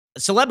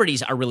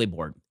celebrities are really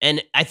bored.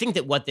 And I think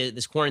that what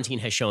this quarantine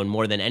has shown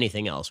more than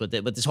anything else, what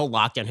this whole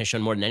lockdown has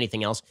shown more than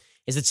anything else,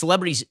 is that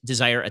celebrities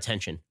desire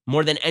attention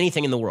more than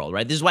anything in the world,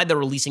 right? This is why they're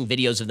releasing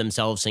videos of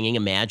themselves singing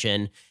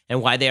Imagine,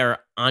 and why they are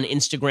on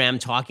Instagram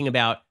talking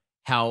about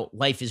how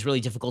life is really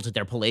difficult at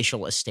their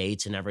palatial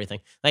estates and everything.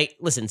 Like,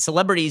 listen,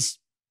 celebrities,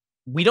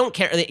 we don't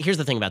care. Here's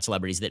the thing about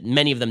celebrities that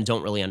many of them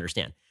don't really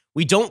understand.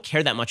 We don't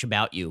care that much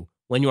about you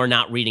when you are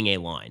not reading a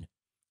line.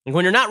 And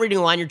when you're not reading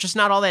a line, you're just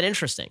not all that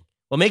interesting.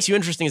 What makes you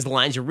interesting is the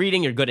lines you're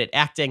reading. You're good at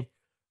acting,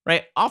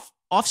 right? Off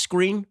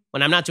screen,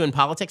 when I'm not doing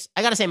politics,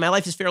 I got to say my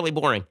life is fairly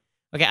boring.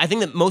 Okay, I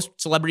think that most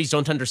celebrities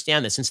don't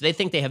understand this, and so they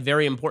think they have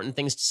very important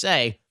things to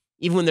say,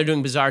 even when they're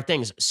doing bizarre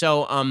things.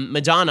 So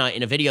Madonna,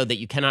 in a video that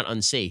you cannot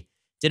unsee,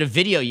 did a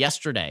video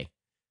yesterday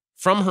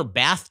from her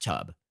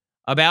bathtub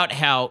about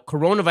how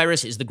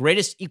coronavirus is the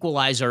greatest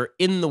equalizer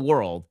in the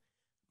world.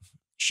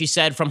 She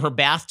said from her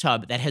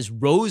bathtub that has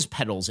rose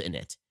petals in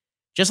it,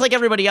 just like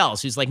everybody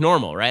else who's like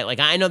normal, right? Like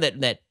I know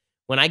that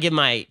when I give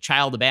my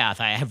child a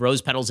bath, I have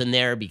rose petals in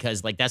there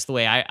because like that's the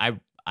way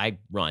I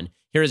run.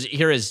 Here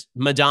is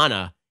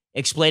Madonna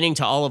explaining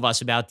to all of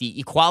us about the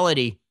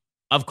equality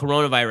of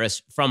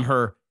coronavirus from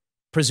her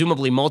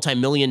presumably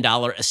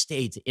multi-million-dollar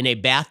estate in a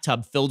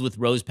bathtub filled with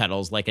rose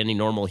petals like any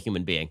normal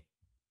human being.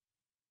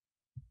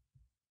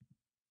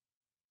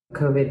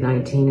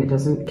 COVID-19, it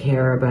doesn't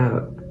care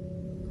about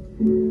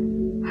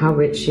how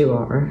rich you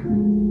are,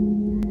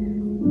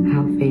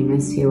 how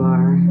famous you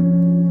are,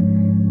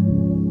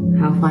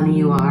 how funny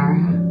you are,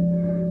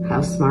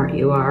 how smart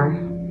you are,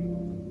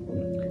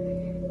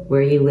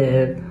 where you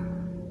live,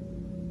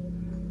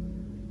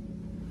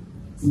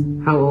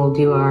 how old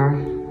you are,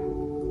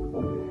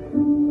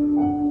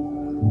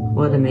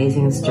 what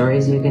amazing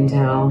stories you can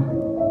tell.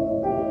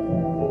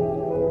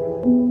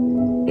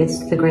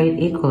 It's the great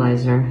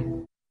equalizer.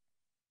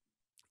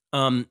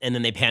 And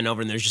then they pan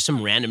over and there's just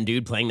some random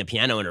dude playing the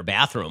piano in her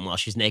bathroom while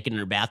she's naked in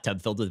her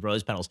bathtub filled with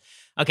rose petals.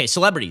 Okay,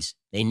 celebrities,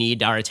 they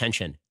need our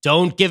attention.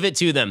 Don't give it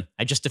to them.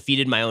 I just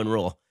defeated my own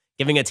rule.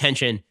 Giving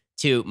attention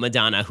to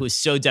Madonna, who is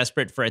so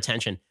desperate for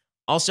attention.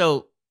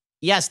 Also,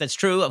 yes, that's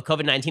true of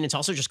COVID-19. It's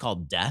also just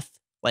called death.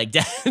 Like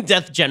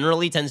death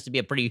generally tends to be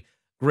a pretty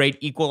great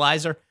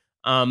equalizer.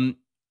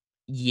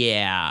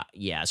 Yeah.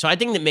 So I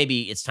think that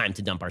maybe it's time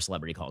to dump our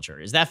celebrity culture.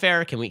 Is that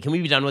fair? Can we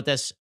be done with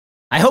this?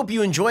 I hope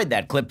you enjoyed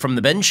that clip from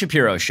The Ben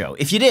Shapiro Show.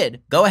 If you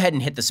did, go ahead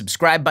and hit the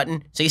subscribe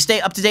button so you stay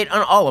up to date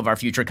on all of our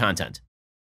future content.